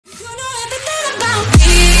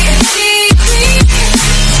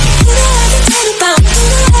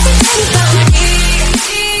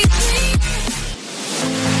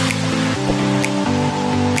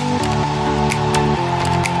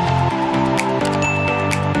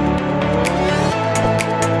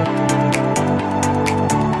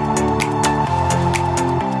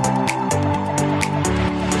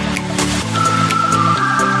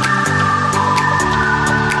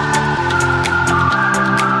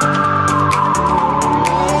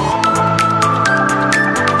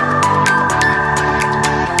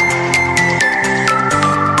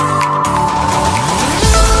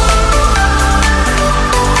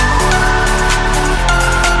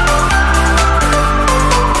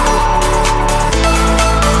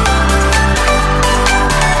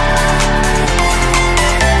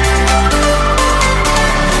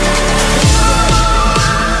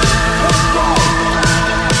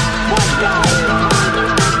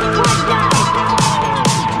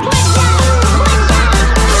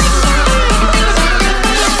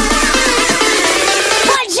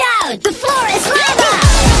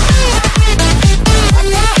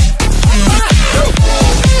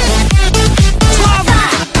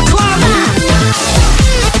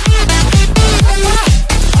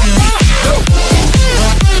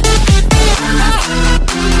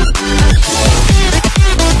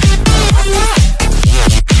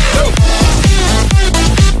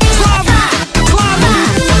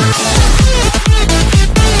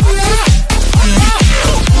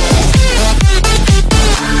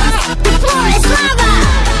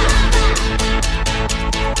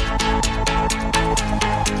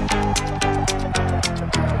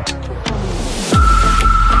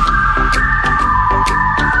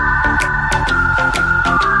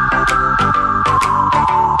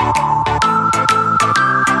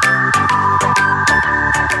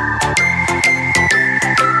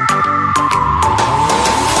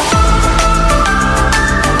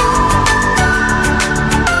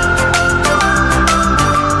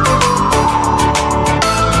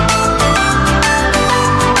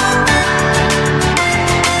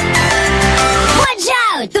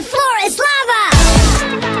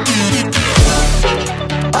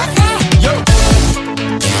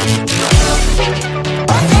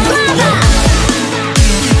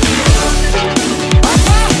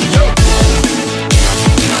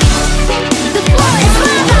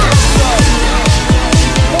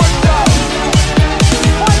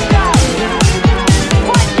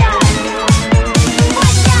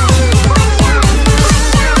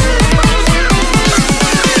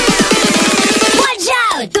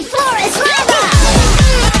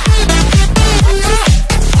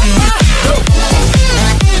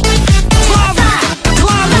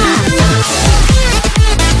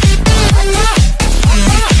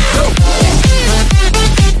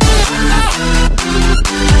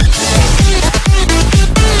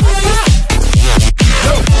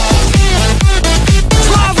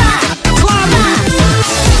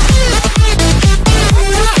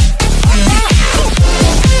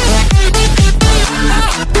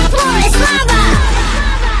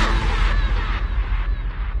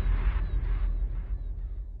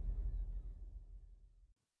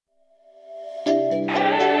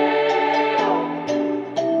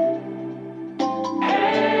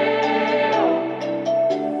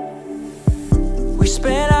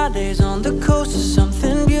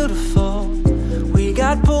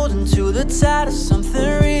tired of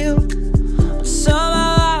something real, but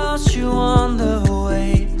somehow I lost you on the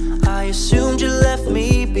way. I assumed you left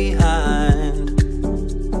me behind.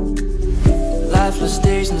 Lifeless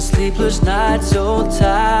days and sleepless nights, so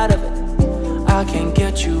tired of it. I can't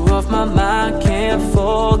get you off my mind, can't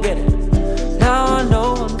forget it. Now I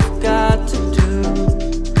know what I've got to do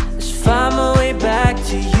is find my way back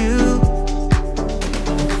to you.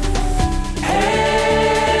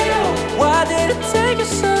 Hey, oh, why did it take you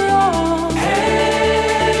so long?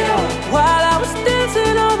 Hey, oh, while I was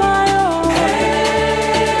dancing on my own.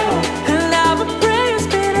 Hey, oh, and now my prayers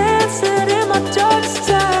been answered in my darkest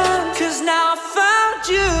time. 'Cause now I found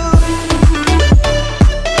you.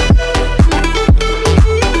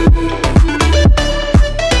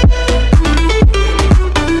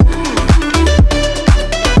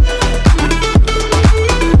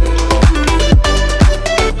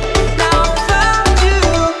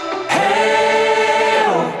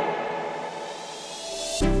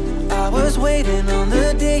 Waiting on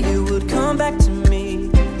the day you would come back to me,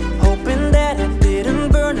 hoping that I didn't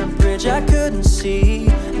burn a bridge I couldn't see.